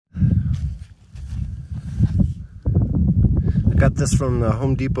Got this from the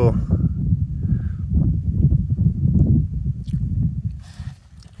Home Depot.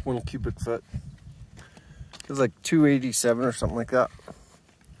 1 cubic foot. It was like $2.87 or something like that.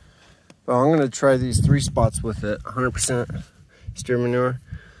 Well, I'm gonna try these 3 spots with it. 100% steer manure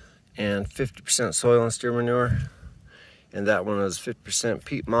and 50% soil and steer manure. And that one was 50%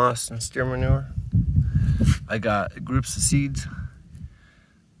 peat moss and steer manure. I got groups of seeds.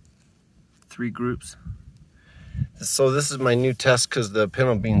 3 groups. So this is my new test because the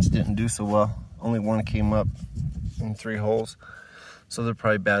pinto beans didn't do so well. Only 1 came up in 3 holes. So they're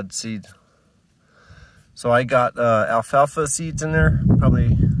probably bad seeds. So I got alfalfa seeds in there,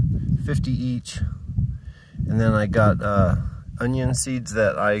 probably 50 each. And then I got onion seeds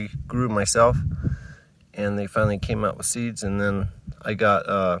that I grew myself. And they finally came out with seeds. And then I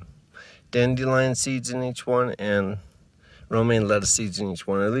got dandelion seeds in each one and romaine lettuce seeds in each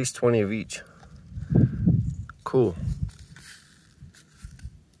one. At least 20 of each. Cool.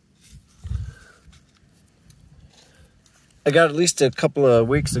 I got at least a couple of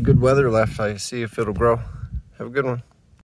weeks of good weather left. I see if it'll grow. Have a good one.